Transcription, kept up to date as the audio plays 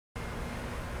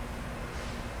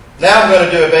Now I'm going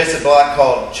to do a basic block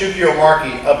called Chukyo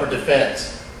Marki upper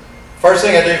defense. First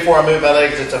thing I do before I move my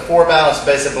legs, it's a 4-balance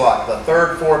basic block, the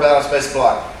third 4-balance basic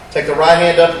block. Take the right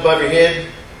hand up above your head,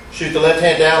 shoot the left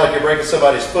hand down like you're breaking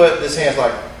somebody's foot. This hand's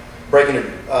like breaking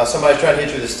somebody's trying to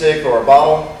hit you with a stick or a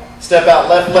bottle. Step out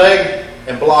left leg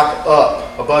and block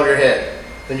up above your head.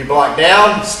 Then you block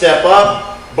down, step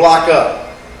up, block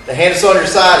up. The hand that's on your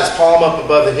side is palm up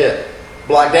above the hip.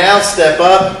 Block down, step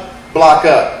up, block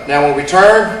up. Now when we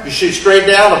turn, you shoot straight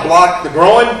down and block the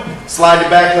groin. Slide your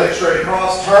back leg straight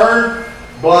across, turn,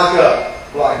 block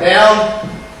up. Block down,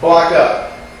 block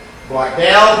up. Block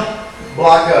down,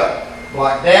 block up.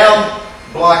 Block down,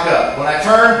 block up. When I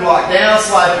turn, block down,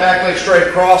 slide the back leg straight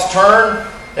across, turn,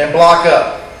 and block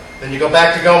up. Then you go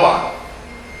back to Gomon.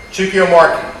 Chukyo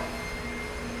Marki.